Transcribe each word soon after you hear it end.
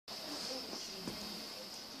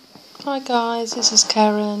Hi guys, this is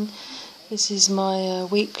Karen. This is my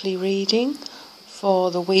weekly reading for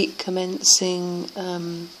the week commencing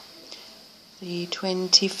the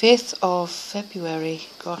 25th of February.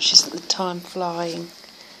 Gosh, isn't the time flying?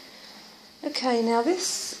 Okay, now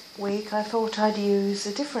this week I thought I'd use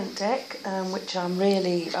a different deck, which I'm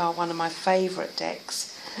really one of my favourite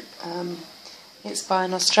decks. It's by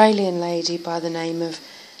an Australian lady by the name of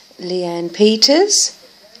Leanne Peters,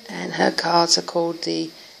 and her cards are called the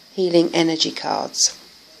Healing Energy cards.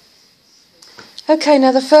 Okay,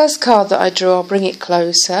 now the first card that I drew, I'll bring it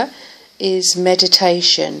closer, is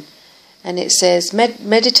meditation. And it says,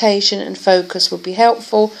 meditation and focus will be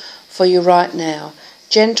helpful for you right now.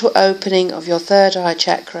 Gentle opening of your third eye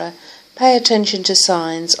chakra. Pay attention to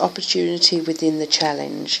signs, opportunity within the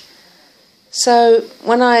challenge. So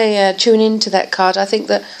when I tune into that card, I think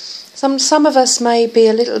that some of us may be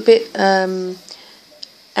a little bit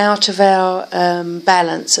out of our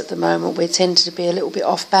balance at the moment. We tend to be a little bit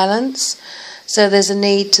off balance, so there's a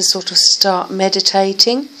need to sort of start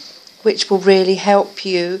meditating, which will really help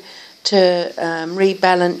you to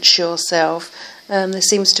rebalance yourself. There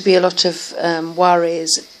seems to be a lot of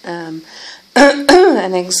worries and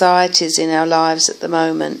anxieties in our lives at the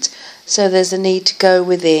moment, so there's a need to go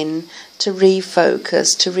within, to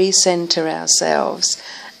refocus, to recenter ourselves,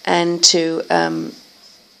 and to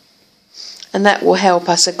and that will help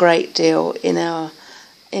us a great deal in our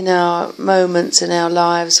moments in our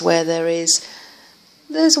lives where there's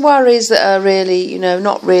worries that are really,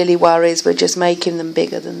 not really worries, we're just making them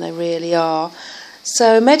bigger than they really are.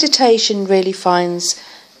 So meditation really finds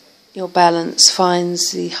your balance,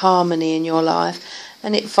 finds the harmony in your life,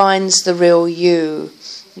 and it finds the real you,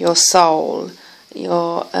 your soul,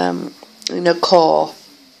 your core.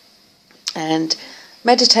 And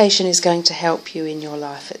meditation is going to help you in your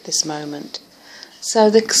life at this moment.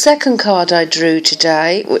 So the second card I drew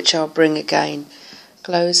today, which I'll bring again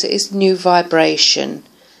closer, is New Vibration.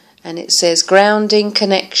 And it says, grounding,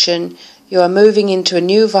 connection, you are moving into a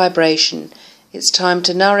new vibration. It's time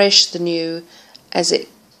to nourish the new as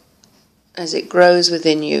it grows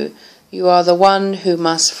within you. You are the one who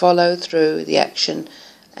must follow through the action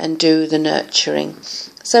and do the nurturing.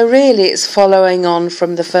 So really it's following on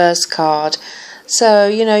from the first card. So,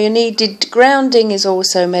 you needed grounding is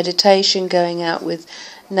also meditation, going out with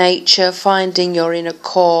nature, finding your inner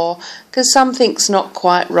core, because something's not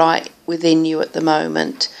quite right within you at the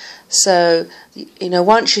moment. So,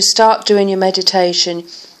 once you start doing your meditation,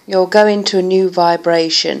 you'll go into a new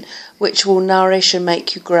vibration, which will nourish and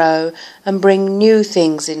make you grow and bring new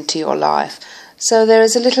things into your life. So there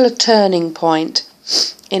is a little turning point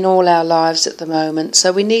in all our lives at the moment.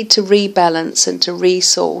 So we need to rebalance and to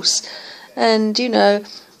resource. And,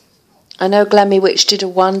 I know Glammy Witch did a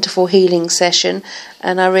wonderful healing session,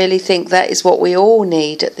 and I really think that is what we all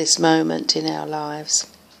need at this moment in our lives.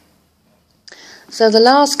 So the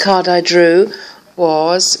last card I drew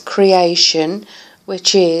was Creation,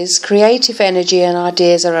 which is creative energy and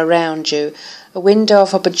ideas are around you. A window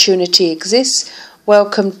of opportunity exists.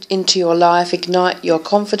 Welcome into your life. Ignite your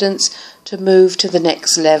confidence to move to the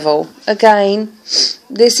next level. Again,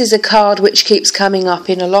 this is a card which keeps coming up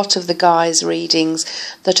in a lot of the guys' readings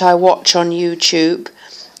that I watch on YouTube.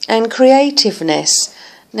 And creativeness.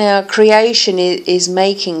 Now, creation is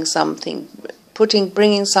making something,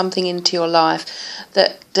 bringing something into your life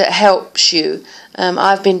that helps you.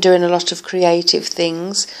 I've been doing a lot of creative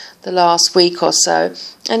things the last week or so,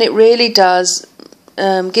 and it really does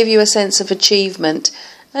give you a sense of achievement.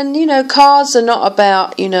 And, cards are not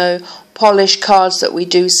about, polished cards that we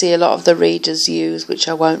do see a lot of the readers use, which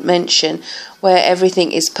I won't mention, where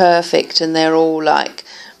everything is perfect and they're all like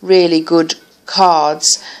really good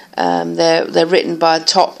cards. They're written by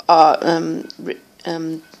top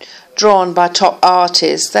drawn by top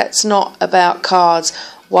artists. That's not about cards.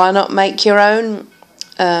 Why not make your own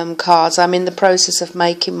cards? I'm in the process of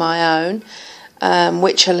making my own,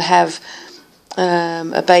 which will have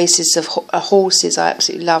a basis of horses. I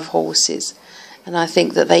absolutely love horses, and I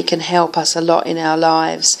think that they can help us a lot in our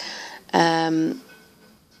lives.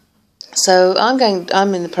 So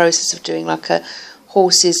I'm in the process of doing like a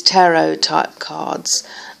horses tarot type cards,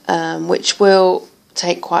 which will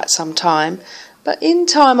take quite some time. But in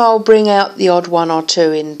time I'll bring out the odd one or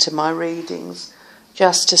two into my readings,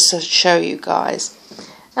 just to show you guys.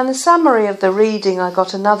 And the summary of the reading, I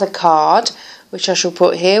got another card, which I shall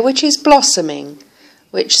put here, which is Blossoming,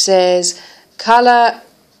 which says, colour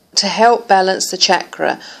to help balance the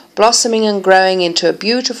chakra, blossoming and growing into a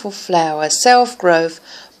beautiful flower, self-growth,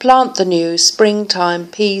 plant the new, springtime,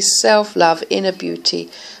 peace, self-love, inner beauty,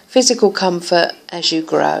 physical comfort as you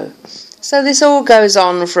grow. So this all goes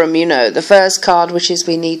on from, the first card, which is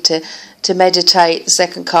we need to meditate. The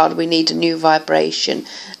second card, we need a new vibration,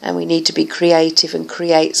 and we need to be creative and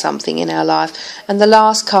create something in our life. And the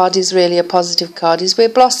last card is really a positive card, is we're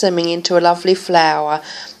blossoming into a lovely flower,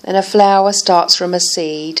 and a flower starts from a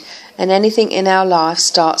seed, and anything in our life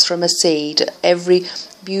starts from a seed. Every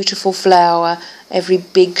beautiful flower, every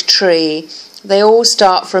big tree, they all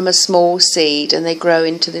start from a small seed, and they grow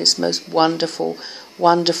into this most wonderful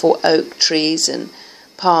oak trees and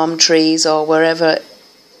palm trees, or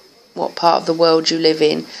what part of the world you live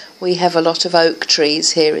in. We have a lot of oak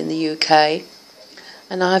trees here in the UK,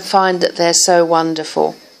 and I find that they're so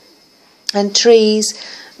wonderful. And trees,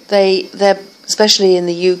 they're especially in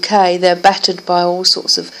the UK, they're battered by all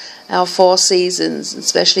sorts of our four seasons,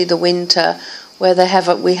 especially the winter, where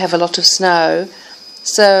we have a lot of snow.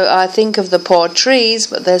 So I think of the poor trees,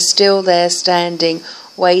 but they're still there standing,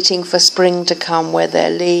 waiting for spring to come, where their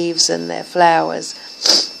leaves and their flowers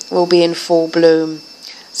will be in full bloom.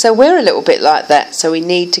 So we're a little bit like that. So we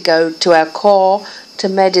need to go to our core, to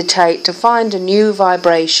meditate, to find a new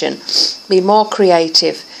vibration, be more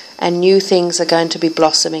creative, and new things are going to be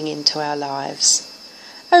blossoming into our lives.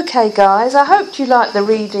 Okay guys, I hope you liked the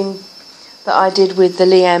reading that I did with the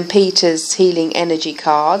Leanne Peters Healing Energy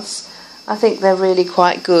cards. I think they're really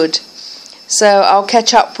quite good. So I'll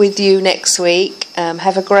catch up with you next week.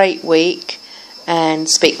 Have a great week, and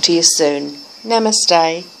speak to you soon.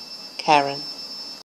 Namaste, Karen.